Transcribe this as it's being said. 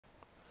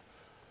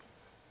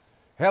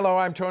Hello,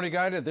 I'm Tony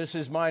Guida. This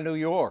is My New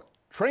York.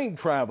 Train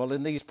travel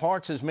in these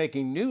parts is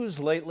making news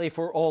lately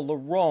for all the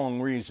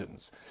wrong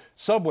reasons.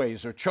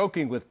 Subways are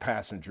choking with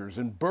passengers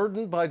and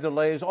burdened by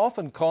delays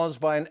often caused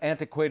by an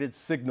antiquated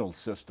signal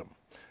system.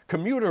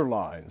 Commuter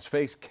lines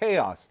face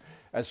chaos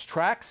as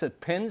tracks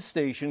at Penn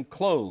Station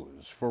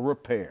close for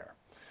repair.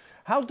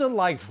 How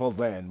delightful,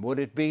 then, would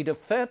it be to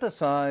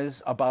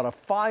fantasize about a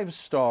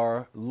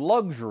five-star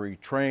luxury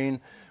train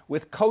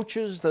with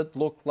coaches that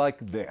look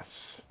like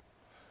this?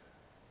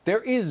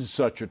 There is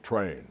such a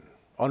train.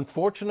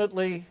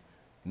 Unfortunately,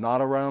 not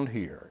around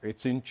here.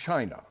 It's in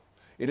China.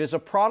 It is a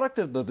product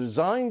of the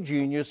design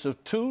genius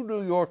of two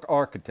New York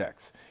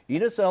architects,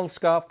 Ines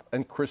Elskop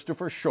and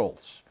Christopher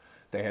Scholz.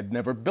 They had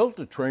never built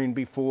a train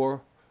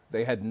before.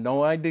 They had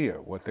no idea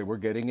what they were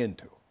getting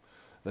into.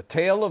 The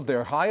tale of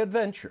their high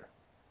adventure,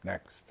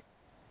 next.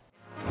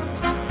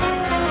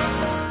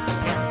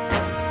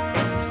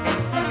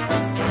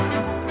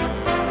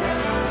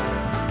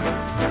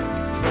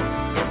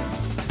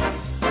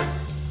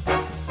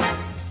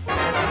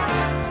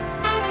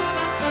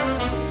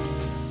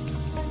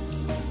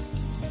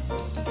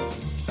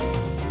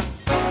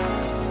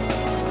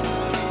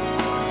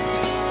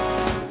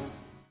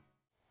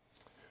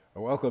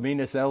 Welcome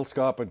Ines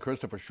Elskop and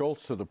Christopher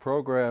Scholz to the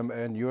program,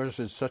 and yours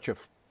is such a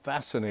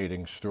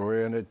fascinating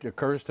story, and it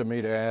occurs to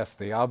me to ask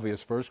the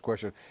obvious first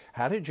question: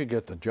 how did you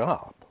get the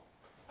job?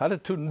 How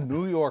did two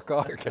New York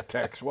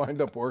architects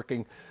wind up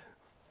working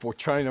for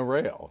China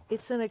Rail?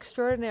 It's an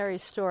extraordinary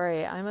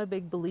story. I'm a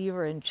big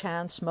believer in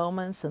chance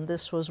moments, and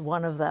this was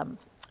one of them.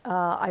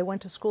 I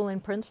went to school in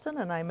Princeton,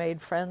 and I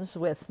made friends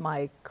with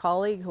my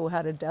colleague who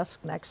had a desk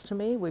next to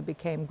me. We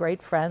became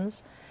great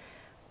friends.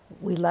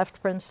 We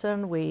left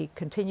Princeton, we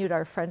continued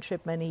our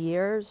friendship many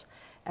years,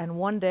 and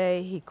one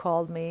day he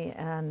called me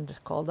and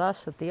called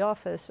us at the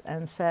office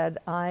and said,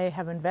 I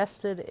have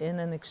invested in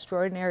an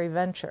extraordinary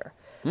venture,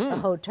 a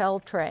hotel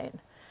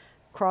train,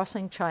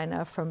 crossing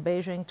China from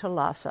Beijing to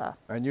Lhasa.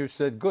 And you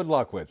said, good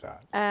luck with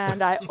that.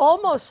 And I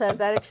almost said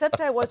that,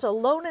 except I was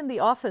alone in the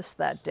office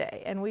that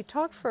day. And we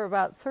talked for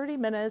about 30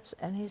 minutes,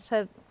 and he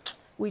said,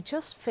 we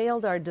just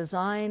failed our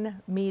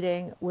design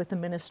meeting with the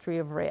Ministry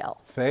of Rail.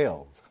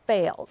 Failed?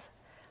 Failed.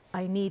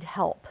 I need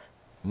help.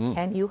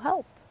 Can you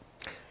help?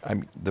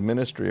 The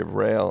Ministry of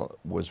Rail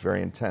was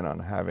very intent on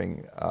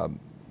having a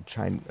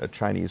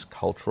Chinese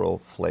cultural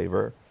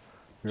flavor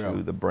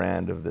to the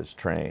brand of this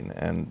train,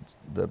 and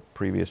the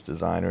previous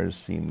designers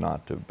seem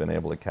not to have been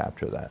able to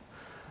capture that.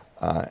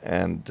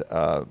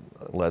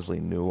 Leslie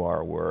knew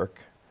our work,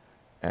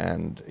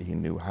 and he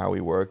knew how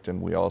we worked,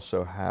 and we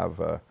also have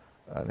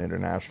an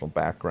international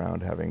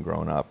background, having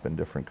grown up in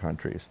different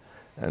countries.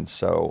 And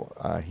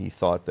so he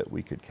thought that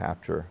we could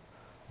capture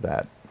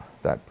that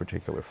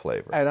particular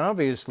flavor. And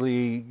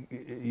obviously,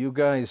 you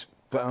guys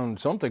found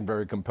something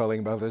very compelling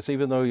about this,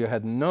 even though you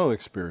had no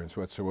experience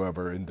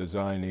whatsoever in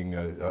designing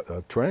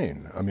a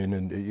train. I mean,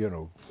 and, you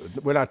know,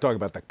 we're not talking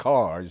about the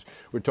cars,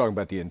 we're talking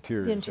about the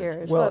interiors. The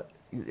interiors. Well,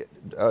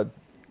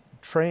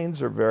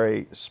 trains are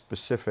very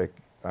specific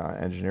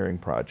engineering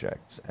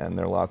projects, and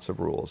there are lots of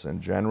rules, and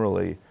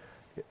generally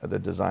the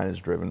design is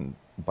driven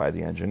by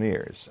the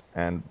engineers.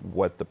 And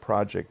what the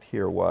project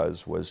here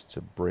was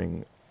to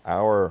bring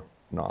our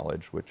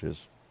knowledge, which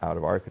is out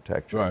of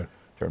architecture in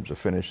terms of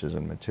finishes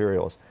and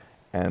materials,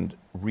 and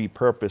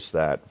repurpose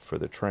that for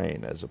the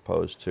train, as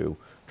opposed to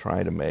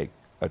trying to make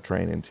a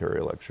train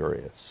interior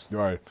luxurious.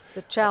 Right.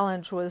 The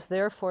challenge was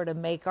therefore to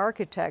make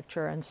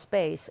architecture and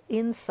space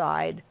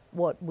inside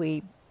what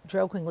we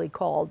jokingly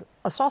called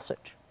a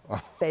sausage,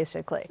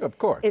 basically. Of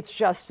course. It's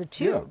just a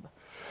tube.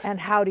 Yeah.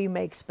 And how do you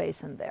make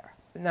space in there?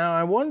 Now,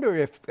 I wonder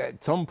if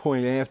at some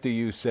point after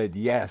you said,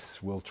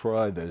 yes, we'll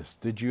try this,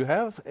 did you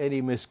have any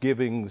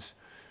misgivings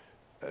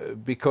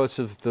because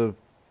of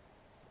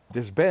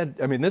this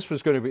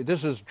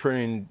is a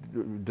train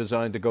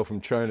designed to go from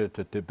China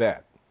to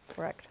Tibet.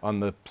 Correct.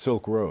 On the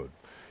Silk Road.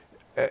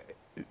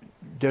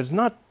 There's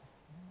not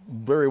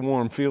very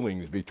warm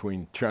feelings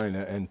between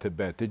China and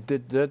Tibet.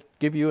 Did that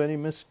give you any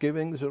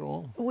misgivings at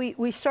all?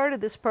 We started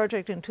this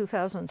project in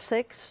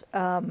 2006.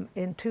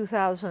 In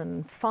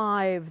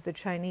 2005, the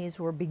Chinese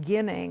were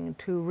beginning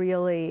to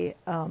really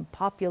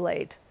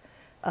populate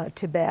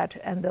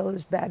Tibet, and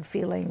those bad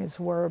feelings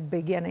were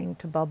beginning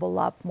to bubble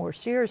up more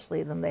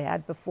seriously than they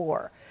had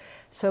before.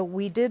 So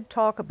we did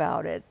talk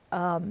about it.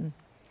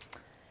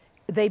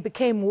 They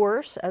became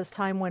worse as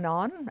time went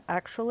on,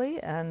 actually,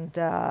 and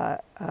there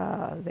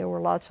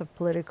were lots of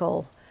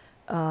political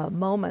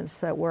moments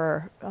that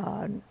were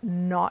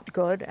not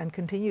good and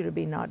continue to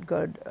be not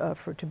good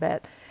for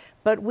Tibet.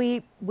 But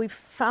we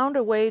found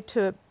a way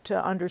to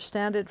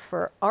understand it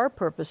for our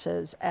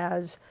purposes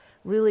as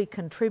really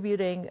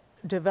contributing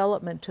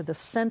development to the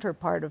center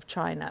part of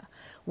China,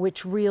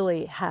 which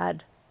really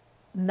had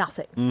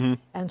nothing. Mm-hmm.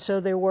 And so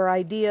there were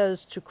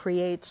ideas to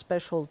create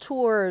special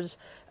tours.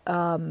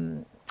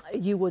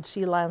 You would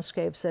see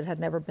landscapes that had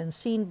never been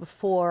seen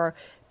before.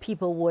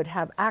 People would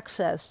have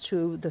access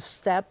to the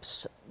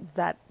steps,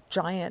 that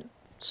giant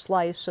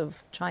slice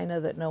of China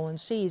that no one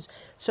sees.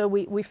 So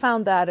we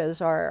found that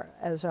as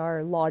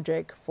our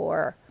logic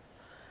for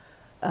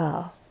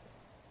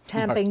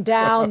tamping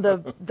down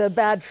the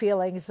bad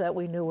feelings that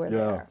we knew were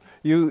there.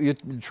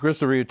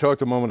 Christopher, you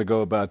talked a moment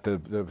ago about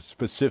the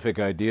specific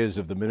ideas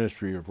of the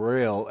Ministry of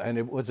Rail,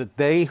 and was it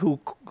they who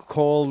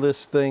called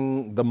this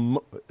thing the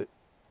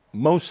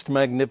most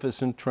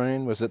magnificent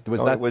train? It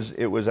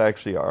was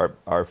actually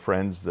our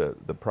friends,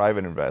 the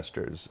private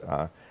investors.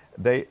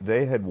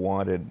 They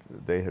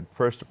had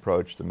first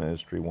approached the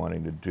ministry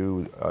wanting to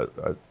do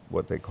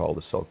what they call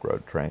the Silk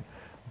Road train,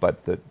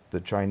 but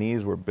the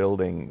Chinese were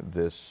building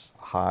this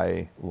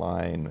high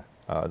line,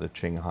 the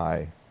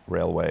Qinghai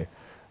Railway.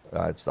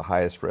 It's the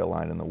highest rail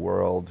line in the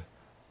world,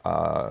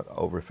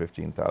 over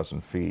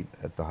 15,000 feet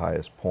at the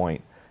highest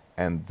point.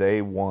 And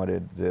they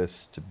wanted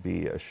this to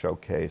be a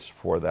showcase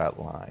for that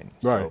line.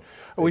 Right.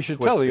 So we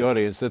should tell the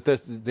audience that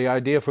the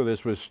idea for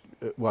this was,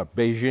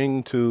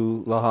 Beijing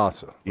to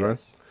Lhasa, right?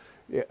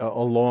 Yes.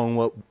 Along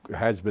what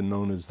has been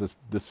known as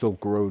the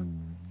Silk Road,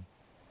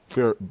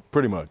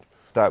 pretty much.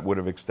 That would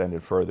have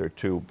extended further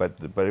too, but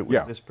it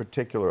was this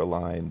particular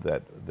line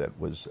that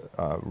was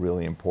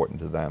really important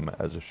to them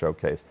as a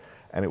showcase.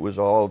 And it was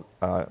all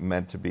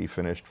meant to be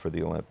finished for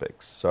the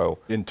Olympics. So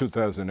in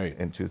 2008.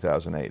 In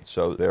 2008.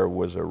 So there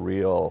was a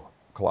real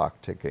clock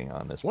ticking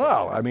on this.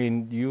 Wow. I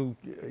mean, you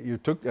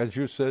took, as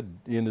you said,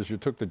 Ines, you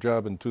took the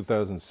job in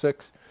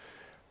 2006,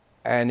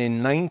 and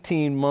in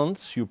 19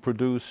 months you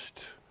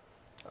produced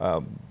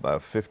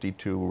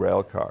 52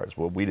 rail cars.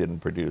 Well, we didn't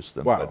produce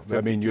them. Wow.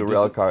 But 52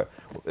 rail cars.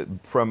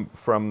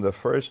 From the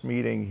first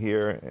meeting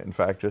here, in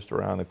fact, just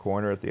around the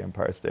corner at the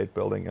Empire State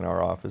Building in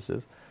our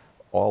offices,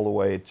 all the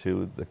way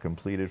to the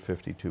completed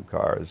 52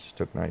 cars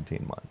took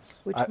 19 months.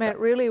 Which meant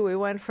really we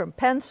went from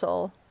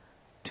pencil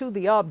to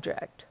the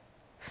object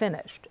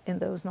finished in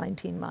those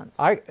 19 months.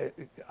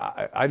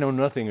 I know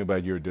nothing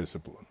about your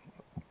discipline,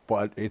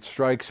 but it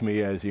strikes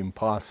me as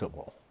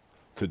impossible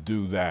to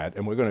do that.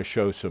 And we're going to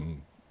show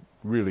some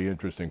really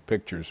interesting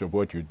pictures of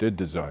what you did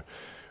design.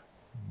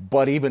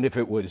 But even if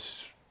it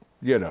was,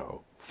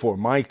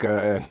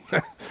 Formica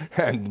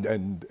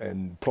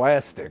and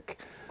plastic,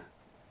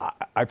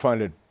 I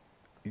find it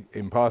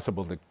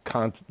impossible to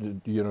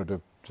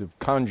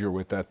conjure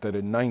with that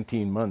in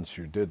 19 months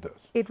you did this.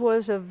 It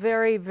was a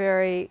very,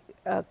 very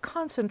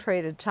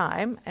concentrated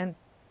time, and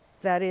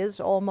that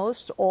is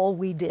almost all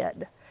we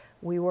did.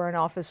 We were an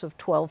office of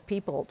 12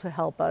 people to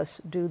help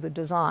us do the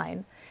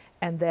design,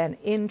 and then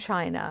in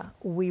China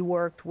we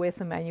worked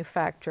with a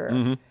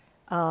manufacturer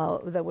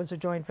that was a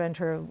joint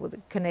venture with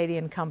a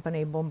Canadian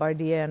company,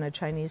 Bombardier, and a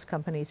Chinese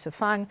company,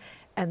 Sifang,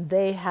 and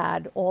they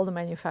had all the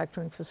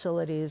manufacturing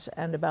facilities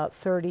and about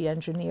 30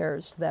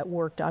 engineers that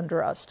worked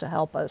under us to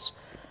help us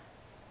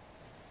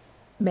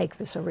make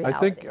this a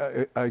reality.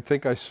 I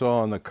think I saw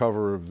on the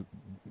cover of,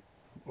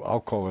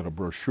 I'll call it a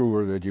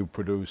brochure that you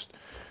produced,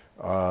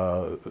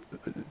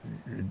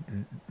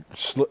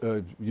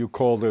 you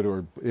called it,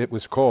 or it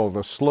was called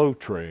a slow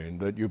train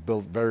that you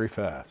built very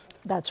fast.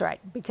 That's right,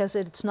 because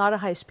it's not a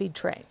high-speed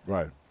train.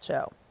 Right.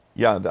 So.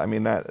 Yeah, I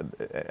mean,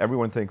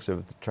 everyone thinks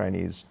of the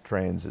Chinese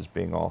trains as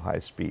being all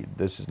high-speed.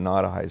 This is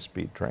not a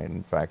high-speed train.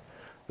 In fact,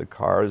 the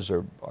cars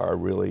are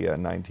really a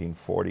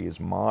 1940s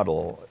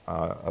model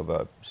of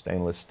a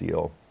stainless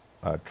steel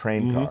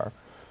train car.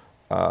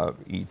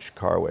 Each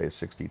car weighs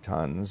 60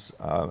 tons.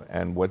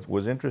 And what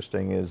was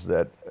interesting is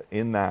that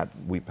in that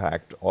we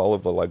packed all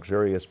of the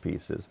luxurious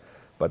pieces,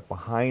 but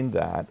behind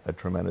that, a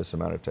tremendous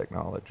amount of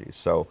technology.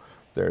 So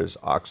there's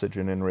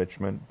oxygen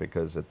enrichment,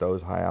 because at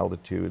those high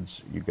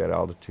altitudes, you get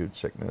altitude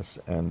sickness.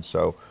 And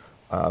so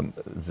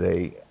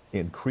they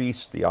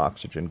increased the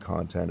oxygen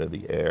content of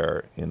the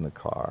air in the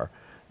car.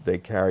 They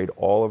carried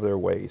all of their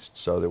waste,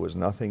 so there was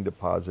nothing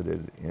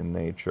deposited in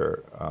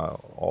nature.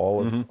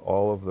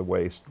 All of the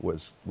waste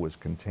was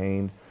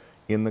contained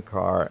in the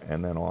car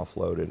and then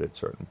offloaded at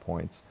certain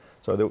points.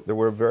 So there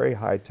were very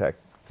high-tech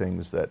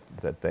things that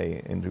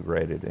they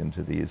integrated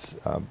into these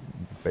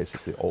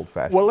basically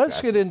old-fashioned. Well,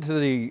 let's get into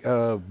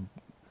the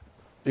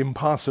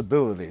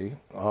impossibility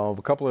of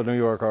a couple of New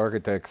York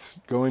architects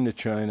going to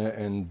China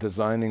and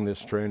designing this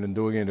train and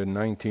doing it in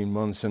 19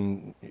 months.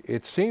 And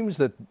it seems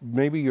that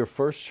maybe your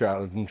first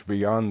challenge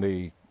beyond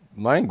the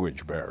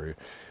language barrier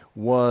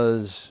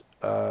was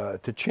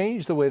to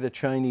change the way the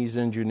Chinese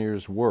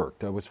engineers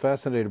worked. I was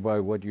fascinated by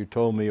what you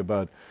told me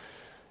about,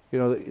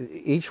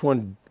 each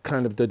one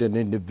kind of did an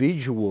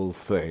individual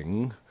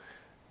thing,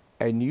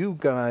 and you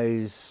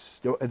guys,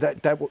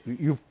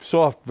 you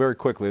saw very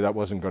quickly that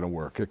wasn't going to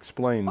work.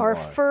 Explain why.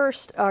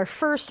 Our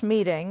first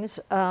meetings,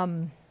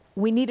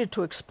 we needed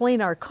to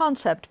explain our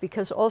concept,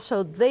 because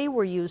also they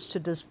were used to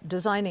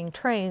designing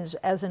trains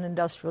as an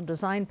industrial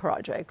design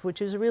project,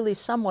 which is really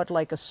somewhat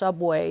like a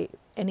subway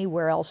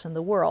anywhere else in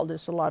the world.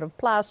 There's a lot of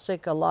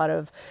plastic, a lot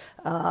of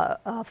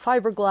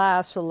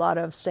fiberglass, a lot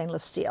of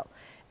stainless steel.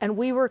 And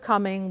we were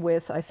coming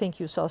with, I think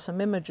you saw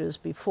some images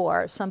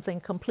before, something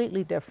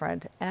completely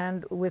different,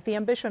 and with the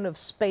ambition of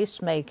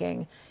space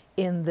making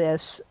in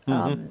this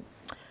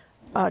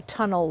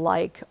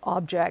tunnel-like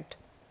object.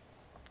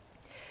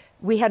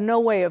 we had no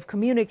way of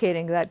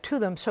communicating that to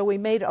them, so we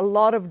made a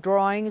lot of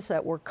drawings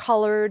that were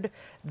colored,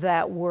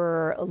 that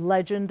were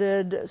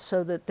legended,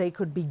 so that they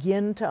could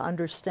begin to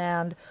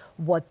understand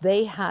what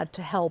they had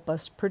to help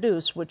us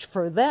produce, which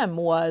for them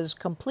was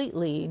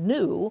completely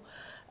new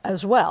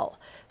as well.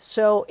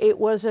 So it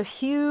was a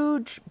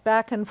huge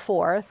back and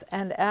forth,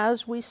 and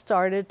as we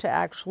started to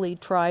actually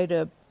try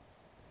to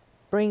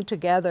bring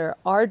together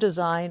our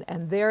design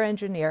and their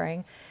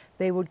engineering,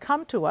 they would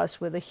come to us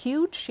with a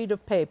huge sheet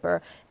of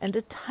paper and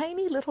a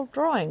tiny little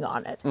drawing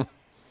on it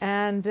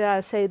and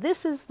say,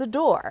 "This is the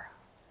door.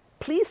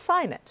 Please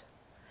sign it."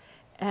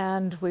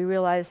 And we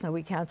realized, no,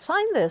 we can't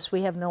sign this.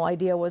 We have no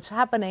idea what's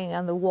happening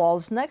on the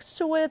walls next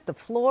to it, the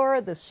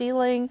floor, the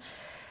ceiling.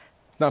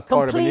 Not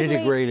part of an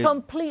integrated...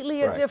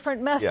 Completely a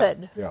different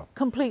method. Yeah.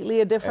 Completely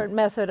a different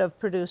method of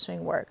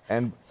producing work.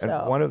 And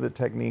one of the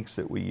techniques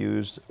that we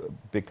used,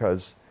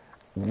 because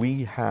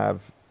we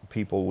have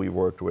people we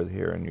worked with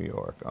here in New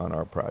York on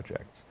our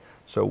projects.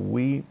 So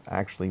we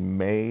actually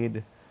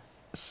made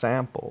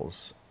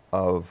samples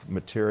of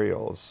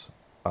materials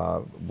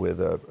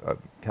with a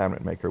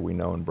cabinet maker we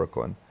know in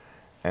Brooklyn,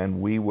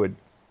 and we would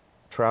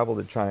travel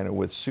to China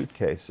with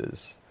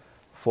suitcases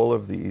full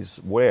of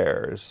these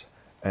wares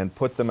and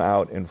put them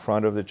out in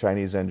front of the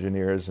Chinese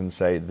engineers and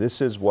say,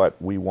 "This is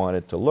what we want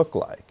it to look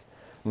like."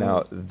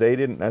 Now, they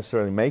didn't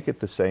necessarily make it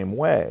the same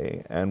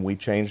way, and we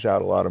changed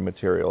out a lot of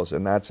materials,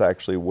 and that's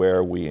actually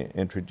where we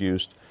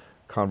introduced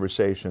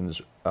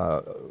conversations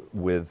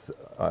with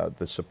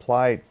the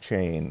supply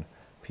chain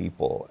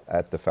people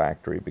at the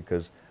factory,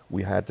 because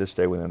we had to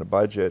stay within a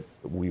budget.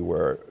 We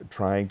were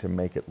trying to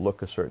make it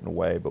look a certain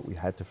way, but we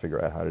had to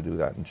figure out how to do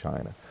that in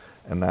China,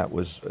 and that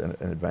was an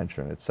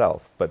adventure in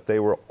itself. But they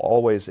were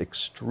always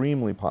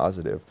extremely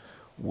positive.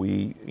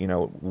 We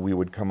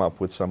would come up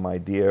with some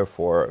idea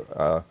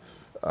for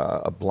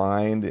a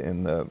blind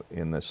in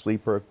the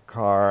sleeper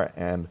car,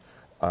 and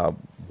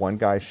one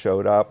guy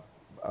showed up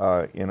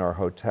in our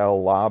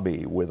hotel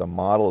lobby with a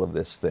model of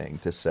this thing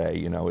to say,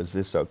 is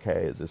this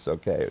okay? Is this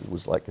okay? It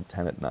was like a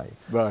 10 at night.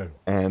 Right.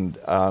 And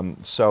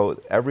so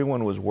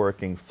everyone was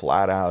working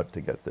flat out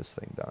to get this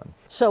thing done.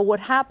 So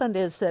what happened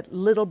is that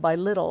little by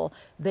little,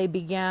 they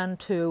began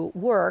to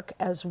work,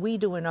 as we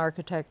do in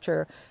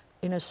architecture,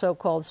 in a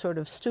so-called sort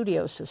of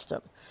studio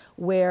system,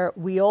 where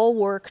we all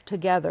work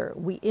together,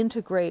 we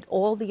integrate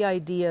all the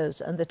ideas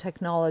and the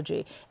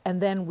technology,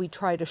 and then we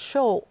try to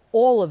show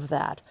all of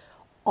that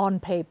on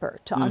paper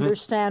to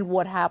understand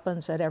what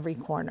happens at every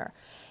corner.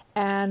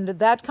 And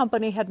that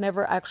company had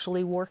never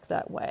actually worked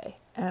that way.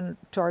 And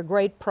to our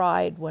great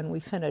pride, when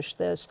we finished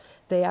this,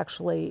 they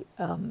actually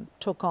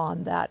took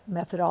on that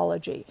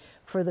methodology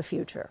for the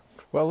future.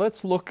 Well,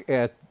 let's look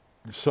at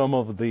some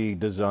of the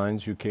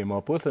designs you came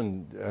up with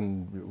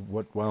and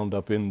what wound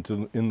up in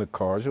the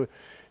cars.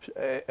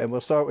 And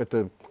we'll start with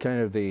the kind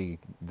of the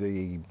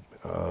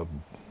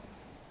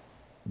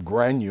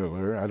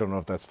granular, I don't know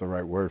if that's the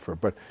right word for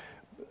it, but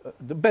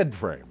the bed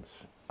frames.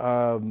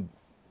 How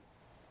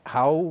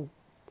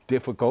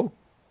difficult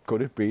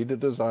could it be to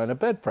design a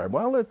bed frame?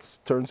 Well, it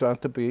turns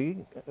out to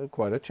be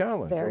quite a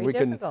challenge. Very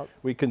difficult.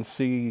 We can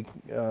see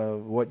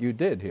what you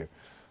did here.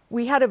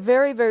 We had a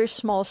very, very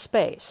small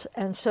space,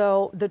 and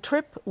so the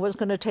trip was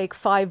going to take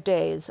 5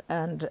 days,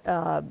 and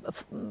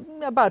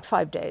about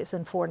 5 days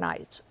and 4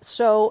 nights.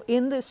 So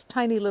in this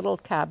tiny little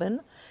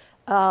cabin,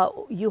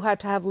 you had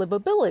to have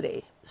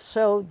livability.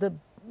 So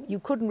you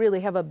couldn't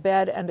really have a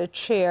bed and a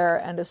chair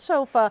and a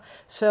sofa,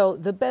 so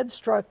the bed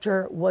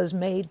structure was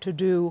made to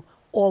do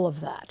all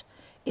of that.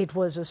 It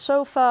was a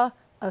sofa,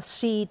 a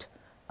seat,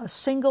 a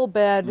single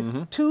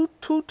bed, two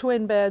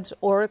twin beds,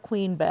 or a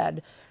queen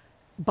bed,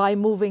 by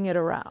moving it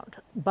around.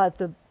 But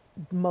the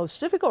most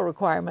difficult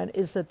requirement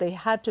is that they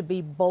had to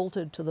be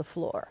bolted to the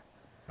floor.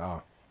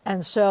 Ah.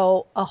 And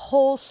so a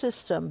whole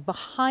system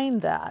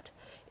behind that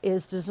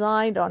is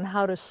designed on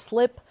how to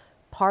slip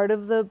part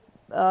of the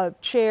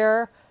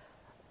chair,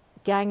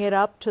 gang it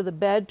up to the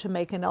bed to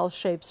make an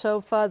L-shaped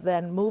sofa,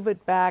 then move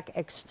it back,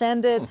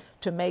 extend it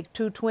to make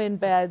 2 twin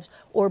beds,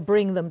 or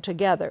bring them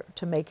together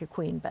to make a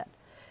queen bed.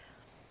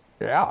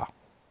 Yeah.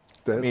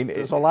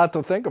 There's a lot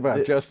to think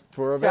about just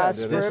for a bed.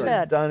 This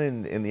is done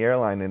in the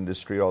airline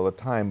industry all the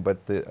time,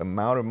 but the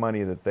amount of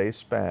money that they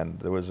spend,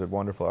 there was a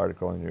wonderful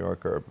article in New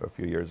Yorker a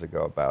few years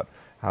ago about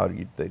how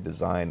they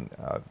design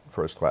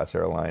first-class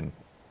airline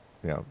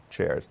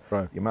chairs.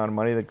 Right. The amount of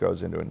money that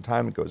goes into it and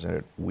time that goes into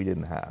it, we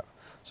didn't have.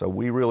 So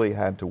we really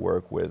had to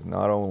work with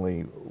not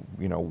only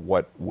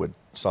what would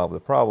solve the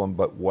problem,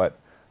 but what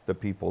the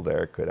people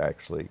there could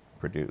actually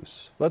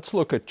produce. Let's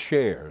look at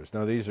chairs.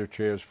 Now these are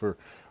chairs for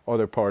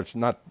other parts,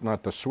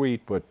 not the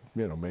suite, but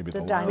maybe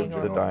the dining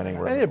lounge. room. The dining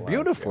room. And they're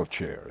beautiful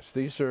chairs.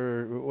 These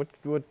are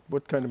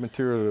what kind of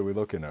material are we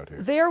looking at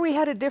here? There we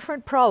had a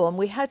different problem.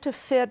 We had to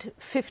fit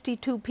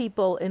 52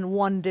 people in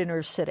one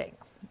dinner sitting,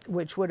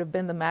 which would have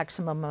been the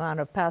maximum amount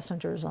of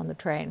passengers on the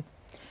train.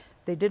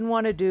 They didn't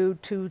want to do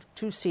two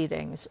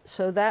seatings,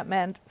 so that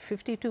meant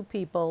 52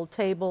 people,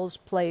 tables,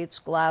 plates,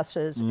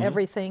 glasses,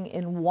 everything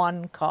in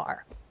one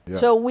car. Yeah.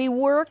 So we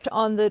worked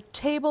on the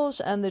tables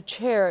and the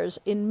chairs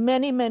in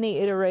many, many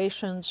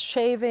iterations,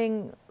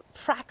 shaving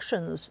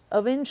fractions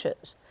of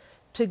inches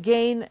to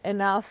gain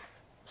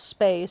enough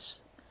space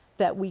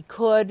that we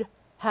could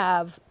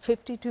have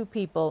 52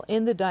 people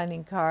in the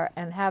dining car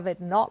and have it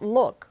not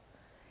look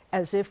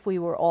as if we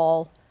were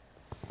all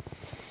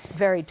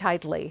very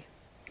tightly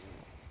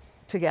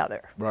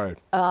together. Right.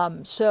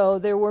 So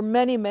there were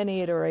many,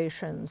 many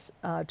iterations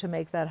to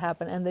make that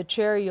happen. And the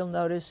chair, you'll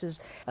notice,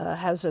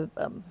 has a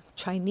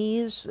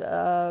Chinese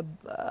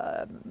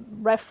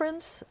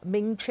reference.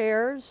 Ming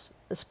chairs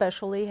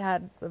especially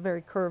had a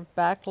very curved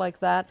back like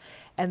that.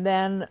 And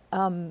then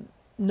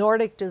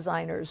Nordic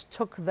designers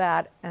took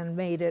that and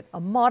made it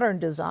a modern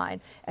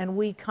design. And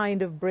we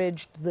kind of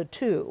bridged the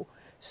two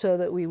so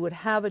that we would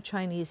have a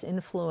Chinese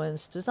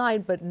influence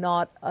design, but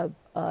not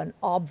an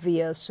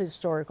obvious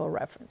historical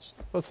reference.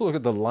 Let's look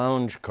at the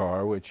lounge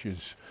car, which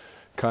is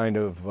kind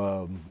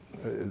of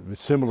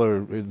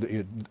similar.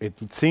 It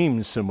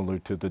seems similar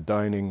to the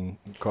dining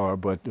car,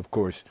 but of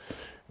course,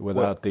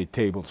 without the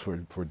tables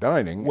for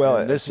dining. Well,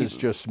 and this is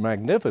just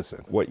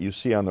magnificent. What you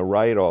see on the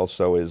right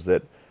also is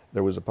that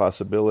there was a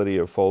possibility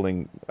of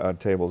folding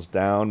tables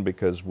down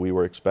because we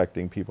were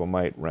expecting people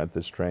might rent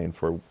this train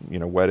for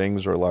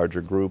weddings or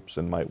larger groups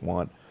and might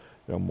want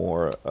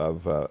more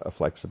of a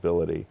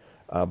flexibility.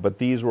 But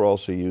these were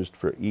also used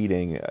for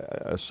eating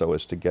so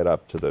as to get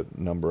up to the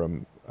number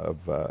of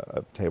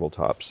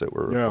tabletops that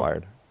were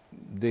required.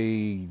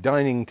 The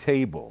dining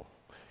table,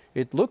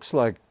 it looks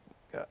like,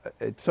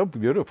 it's so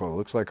beautiful. It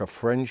looks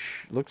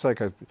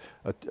like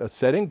a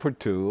setting for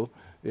two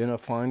in a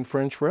fine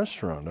French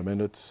restaurant. I mean,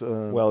 it's...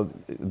 Well,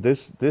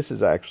 this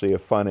is actually a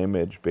fun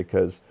image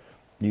because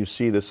you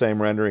see the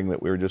same rendering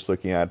that we were just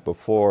looking at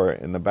before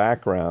in the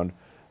background,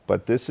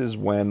 but this is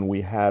when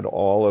we had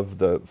all of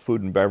the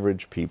food and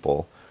beverage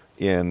people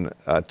in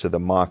to the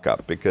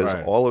mock-up, because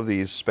all of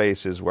these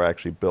spaces were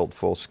actually built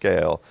full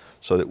scale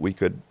so that we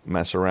could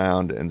mess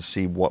around and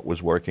see what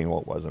was working,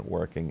 what wasn't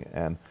working.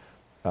 And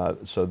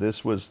so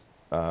this was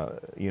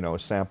a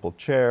sample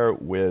chair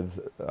with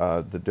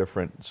the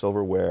different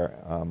silverware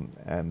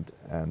and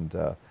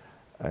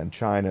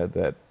china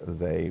that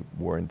they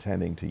were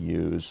intending to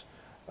use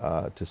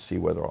to see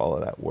whether all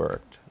of that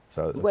worked.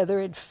 So whether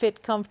it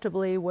fit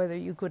comfortably, whether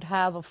you could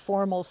have a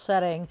formal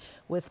setting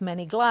with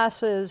many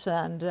glasses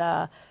and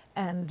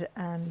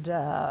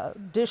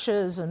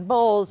dishes and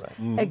bowls,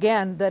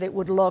 again, that it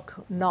would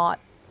look not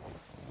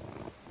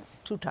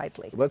too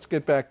tightly. Let's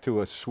get back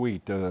to a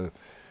suite. A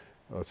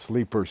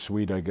sleeper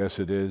suite, I guess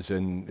it is,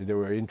 and there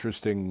were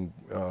interesting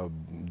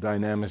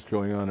dynamics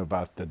going on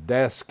about the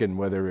desk and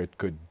whether it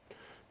could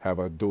have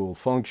a dual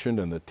function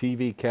and the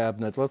TV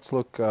cabinet. Let's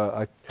look.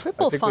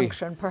 Triple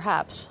function,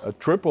 perhaps. A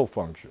triple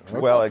function. Okay.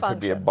 Well, it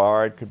could be a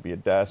bar, it could be a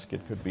desk,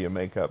 it could be a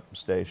makeup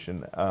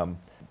station.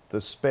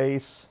 The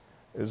space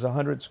is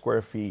 100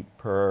 square feet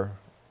per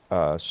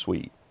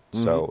suite,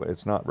 so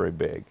it's not very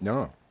big.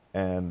 No.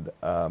 And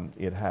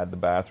it had the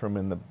bathroom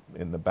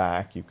in the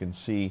back. You can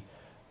see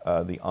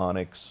the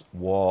onyx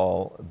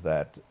wall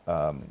that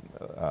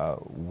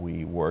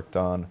we worked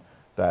on.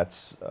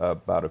 That's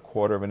about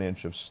 1/4 of an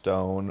inch of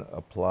stone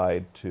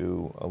applied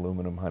to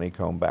aluminum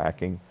honeycomb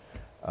backing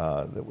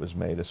that was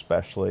made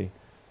especially.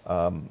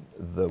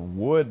 The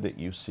wood that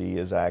you see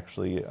is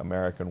actually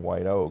American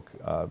white oak.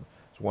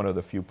 It's one of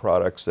the few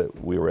products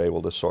that we were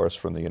able to source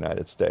from the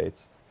United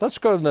States. Let's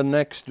go to the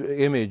next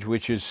image,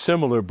 which is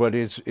similar, but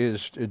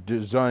is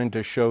designed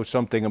to show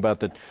something about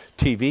the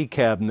TV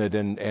cabinet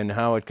and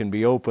how it can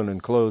be open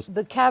and closed.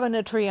 The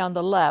cabinetry on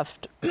the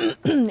left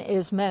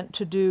is meant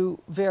to do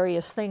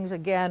various things,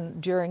 again,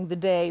 during the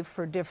day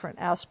for different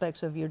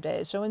aspects of your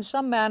day. So in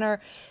some manner,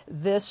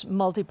 this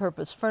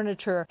multi-purpose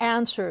furniture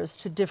answers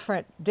to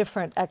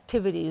different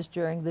activities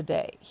during the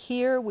day.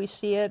 Here we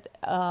see it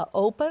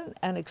open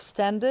and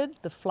extended,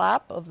 the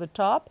flap of the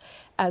top,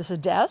 as a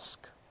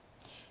desk.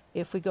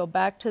 If we go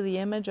back to the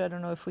image, I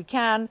don't know if we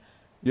can.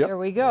 Yep. There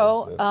we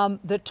go.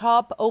 The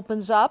top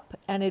opens up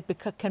and it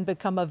can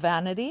become a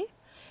vanity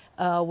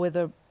with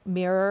a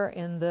mirror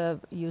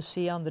you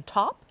see on the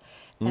top.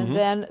 And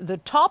then the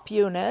top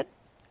unit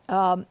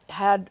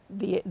had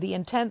the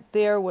intent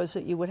there was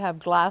that you would have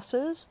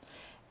glasses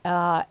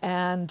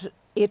and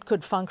it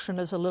could function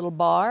as a little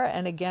bar.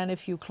 And again,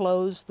 if you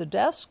close the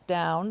desk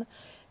down,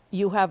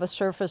 you have a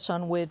surface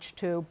on which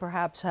to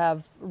perhaps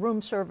have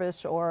room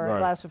service or a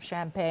glass of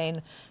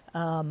champagne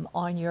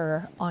on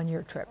your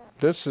trip.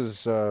 This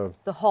is the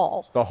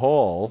hall. The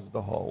hall.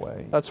 The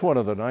hallway. That's one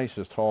of the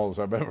nicest halls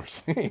I've ever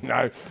seen,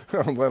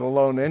 let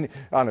alone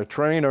on a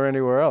train or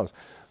anywhere else.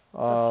 The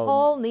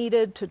hall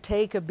needed to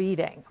take a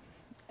beating,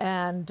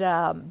 and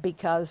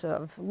because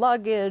of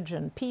luggage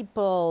and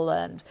people,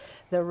 and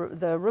the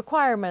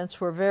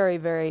requirements were very,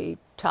 very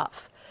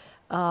tough.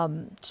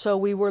 So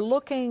we were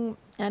looking,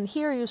 and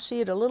here you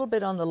see it a little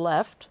bit on the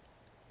left.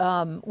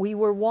 We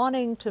were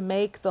wanting to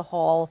make the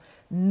hall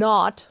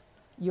not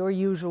your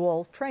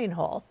usual train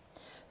hall.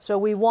 So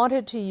we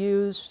wanted to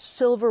use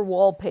silver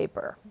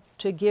wallpaper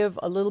to give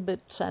a little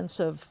bit sense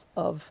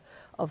of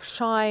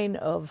shine,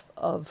 of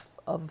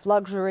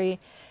luxury,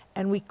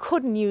 and we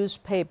couldn't use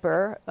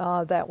paper.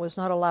 That was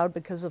not allowed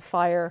because of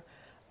fire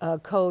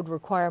code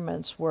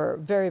requirements were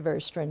very,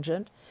 very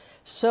stringent.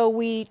 So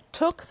we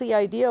took the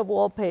idea of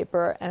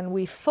wallpaper and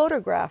we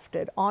photographed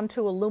it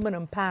onto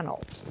aluminum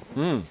panels.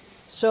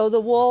 So the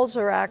walls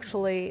are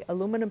actually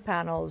aluminum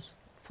panels,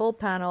 full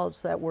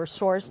panels that were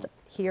sourced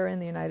here in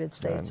the United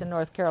States and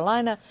North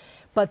Carolina,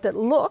 but that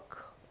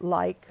look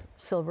like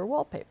silver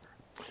wallpaper.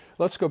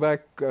 Let's go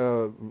back,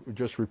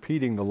 just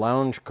repeating the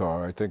lounge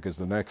car, I think is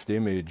the next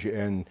image.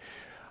 And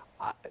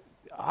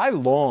I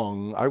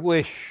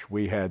wish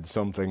we had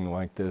something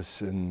like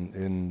this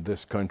in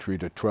this country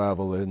to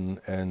travel in.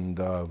 And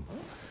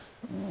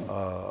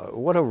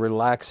what a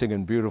relaxing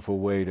and beautiful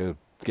way to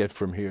get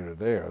from here to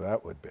there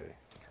that would be.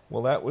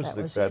 Well,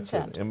 that's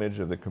an image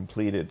of the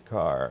completed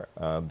car,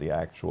 the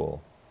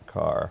actual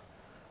car.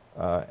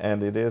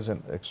 And it is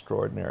an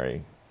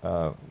extraordinary,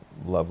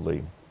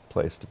 lovely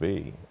place to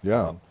be.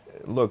 Yeah.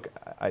 Look,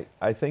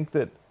 I think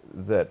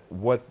that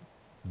what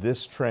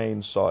this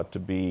train sought to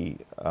be,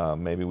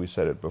 maybe we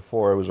said it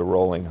before, it was a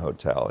rolling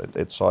hotel.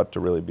 It sought to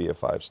really be a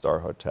five-star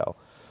hotel.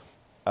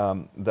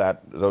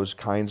 That those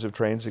kinds of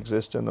trains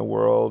exist in the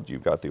world.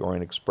 You've got the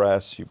Orient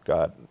Express. You've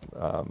got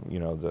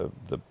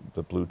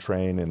the Blue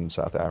Train in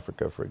South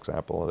Africa, for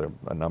example. There are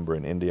a number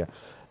in India.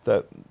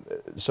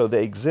 So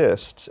they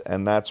exist,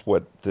 and that's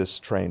what this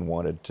train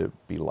wanted to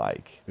be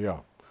like. Yeah.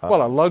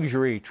 Well, a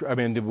luxury, I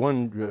mean,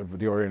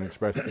 the Orient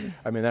Express,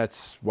 I mean,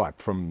 that's what,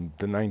 from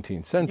the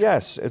 19th century?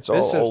 Yes, it's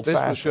old-fashioned.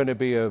 This was going to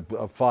be a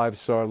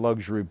five-star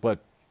luxury, but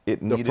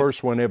the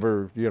first one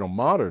ever,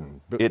 modern,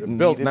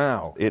 built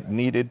now. It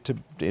needed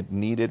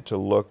to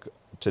look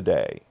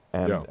today,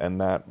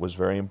 and that was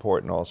very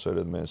important also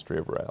to the Ministry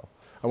of Rail.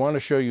 I want to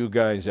show you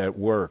guys at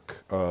work.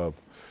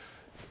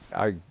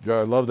 I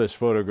love this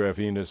photograph,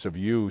 Ines, of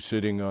you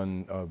sitting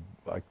on,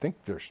 I think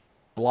there's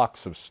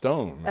blocks of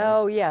stone. Right?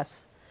 Oh,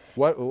 yes.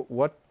 What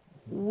was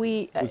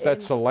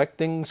that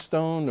selecting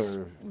stone,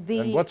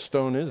 and what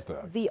stone is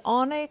that? The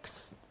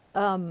onyx.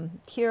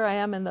 Here I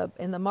am in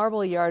the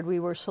marble yard.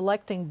 We were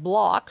selecting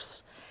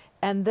blocks,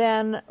 and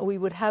then we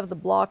would have the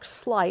blocks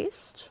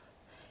sliced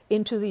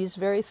into these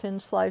very thin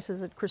slices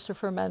that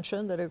Christopher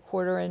mentioned, that are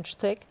 1/4 inch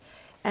thick,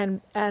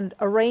 and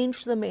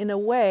arrange them in a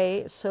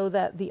way so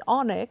that the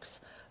onyx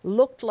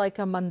looked like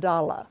a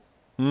mandala,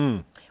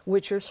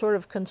 which are sort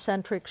of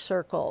concentric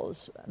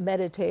circles,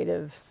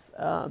 meditative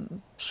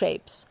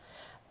shapes.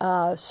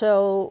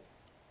 So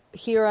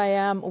here I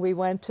am. We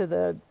went to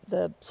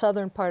the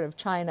southern part of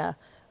China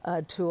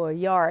to a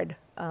yard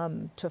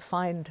to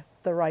find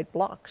the right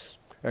blocks.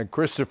 And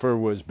Christopher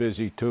was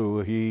busy too.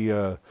 He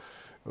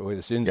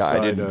was inside. Yeah, I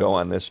didn't go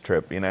on this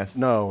trip, Ines.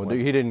 No,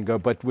 he didn't go.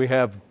 But we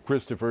have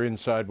Christopher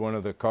inside one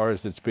of the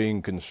cars that's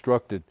being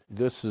constructed.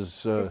 This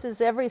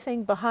is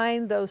everything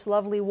behind those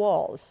lovely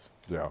walls.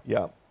 Yeah.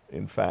 Yeah.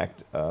 In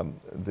fact,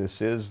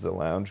 this is the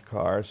lounge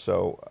car.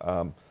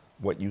 So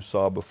what you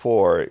saw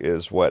before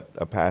is what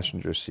a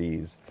passenger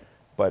sees.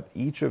 But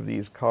each of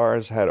these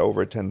cars had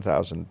over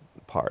 10,000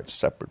 parts,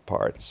 separate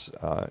parts,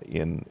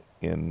 in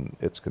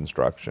its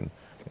construction.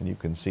 And you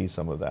can see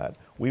some of that.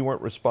 We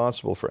weren't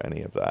responsible for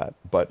any of that,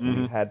 but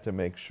we had to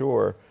make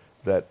sure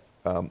that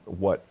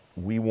what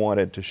we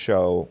wanted to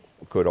show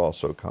could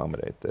also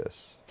accommodate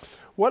this.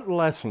 What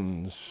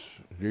lessons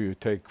do you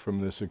take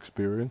from this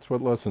experience?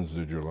 What lessons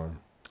did you learn?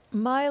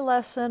 My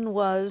lesson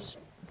was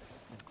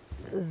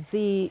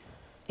the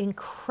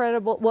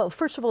incredible, well,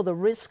 first of all, the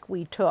risk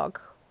we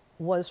took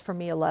was for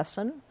me a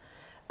lesson.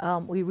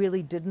 We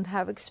really didn't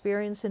have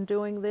experience in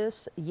doing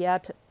this,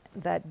 yet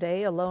that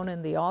day alone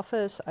in the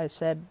office, I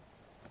said,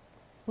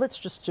 let's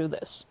just do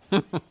this.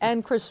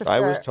 And Christopher, I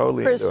was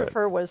totally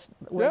Christopher was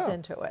Yeah.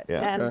 into it.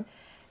 Yeah.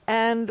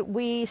 And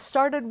we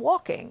started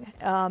walking.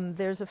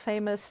 There's a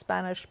famous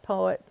Spanish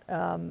poet,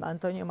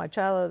 Antonio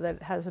Machado,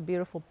 that has a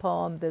beautiful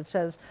poem that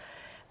says,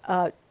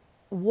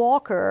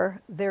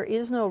 walker, there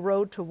is no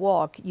road to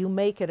walk, you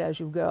make it as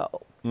you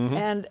go.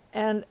 And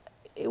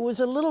it was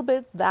a little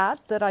bit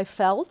that I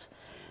felt.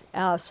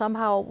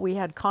 Somehow we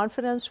had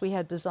confidence, we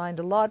had designed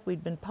a lot,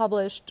 we'd been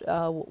published,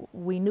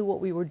 we knew what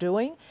we were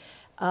doing,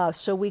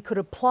 so we could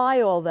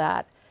apply all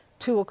that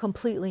to a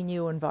completely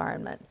new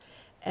environment.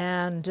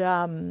 And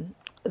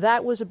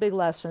that was a big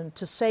lesson,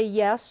 to say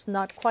yes,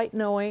 not quite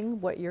knowing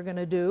what you're going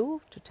to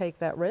do, to take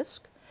that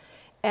risk.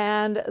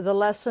 And the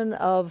lesson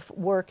of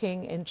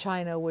working in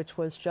China, which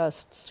was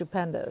just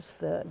stupendous,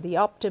 the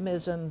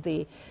optimism,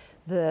 the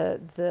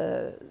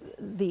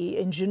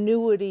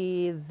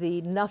ingenuity,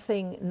 the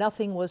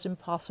nothing was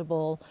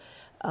impossible,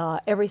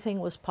 everything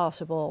was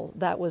possible.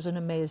 That was an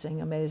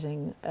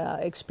amazing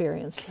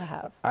experience to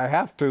have. I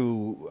have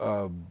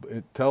to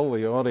tell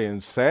the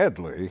audience,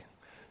 sadly,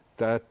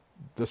 that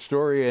the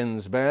story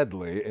ends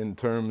badly in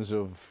terms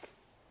of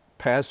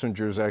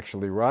passengers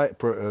actually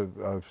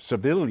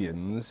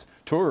civilians,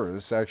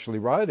 tourists actually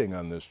riding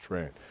on this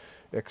train.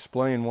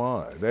 Explain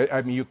why.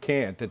 I mean, you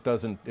can't. It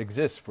doesn't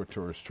exist for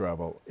tourist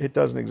travel. It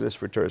doesn't exist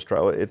for tourist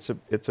travel. It's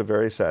a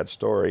very sad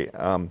story.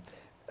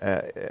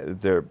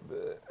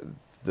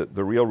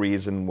 the real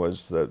reason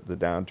was the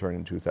downturn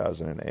in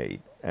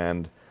 2008.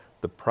 And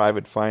the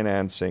private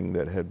financing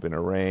that had been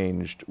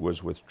arranged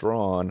was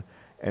withdrawn.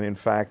 And in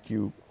fact,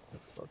 you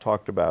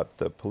talked about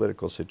the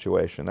political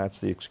situation. That's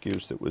the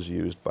excuse that was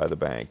used by the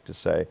bank to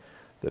say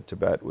that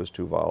Tibet was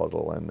too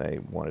volatile and they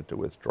wanted to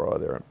withdraw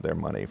their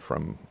money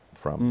from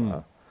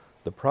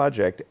the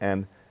project.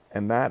 And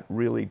that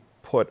really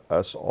put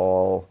us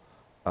all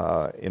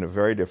in a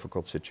very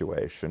difficult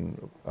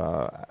situation.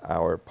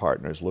 Our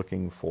partners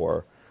looking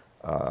for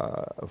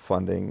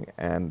funding,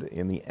 and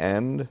in the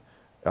end,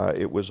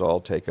 it was all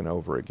taken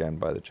over again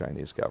by the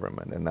Chinese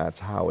government, and that's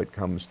how it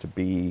comes to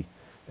be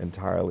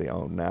entirely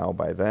owned now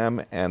by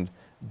them. And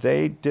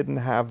they didn't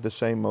have the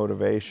same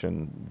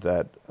motivation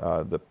that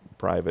the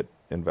private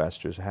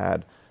investors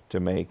had to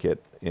make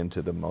it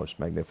into the most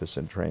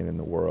magnificent train in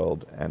the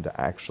world and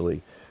to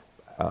actually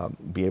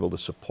be able to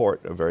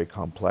support a very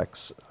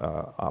complex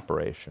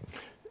operation.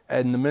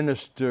 And the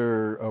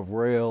Minister of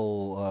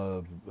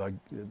Rail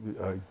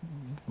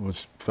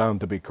was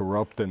found to be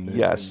corrupt. And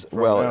yes,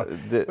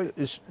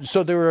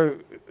 so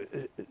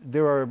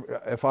there are,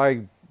 if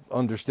I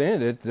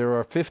understand it, there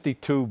are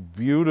 52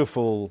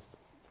 beautiful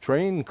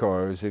train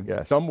cars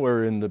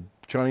somewhere in the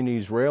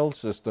Chinese rail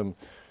system.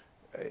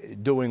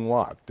 Doing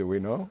what? Do we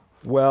know?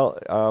 Well,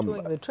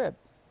 doing the trip.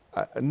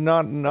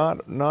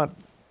 Not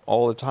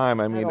all the time.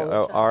 I mean,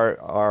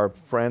 our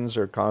friends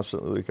are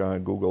constantly looking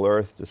on Google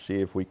Earth to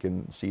see if we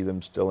can see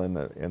them still in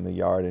the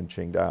yard in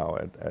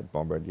Qingdao at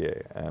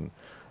Bombardier. And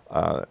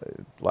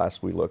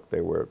last we looked,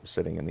 they were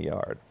sitting in the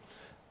yard.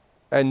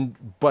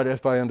 But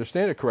if I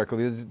understand it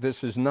correctly,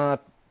 this is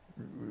not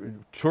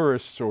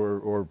tourists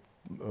or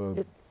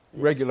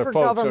regular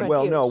folks.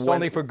 Well, no, it's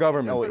only for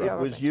government. No, it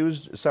was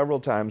used several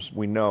times,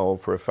 we know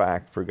for a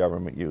fact, for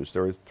government use.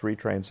 There were 3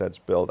 train sets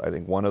built. I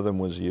think one of them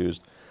was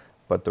used,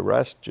 but the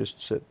rest just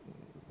sit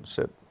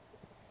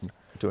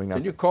doing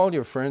nothing. Can you call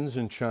your friends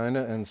in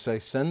China and say,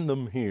 send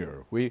them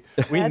here?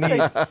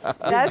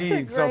 That's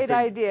a great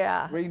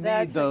idea. We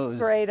need those. A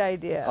great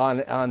idea. On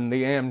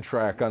the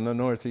Amtrak on the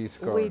Northeast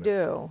corridor. We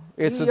do.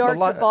 It's New York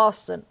to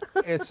Boston.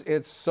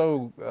 It's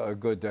so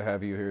good to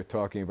have you here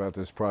talking about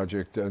this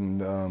project,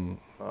 and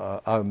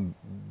I'm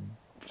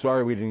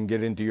sorry we didn't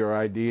get into your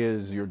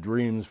ideas, your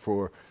dreams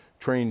for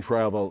train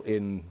travel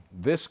in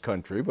this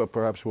country, but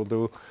perhaps we'll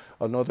do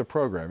another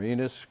program.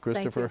 Ines,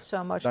 Christopher, thank you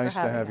so much nice for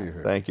having to have us. you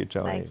here. Thank you,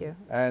 Tony. Thank you.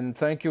 And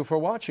thank you for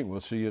watching. We'll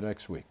see you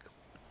next week.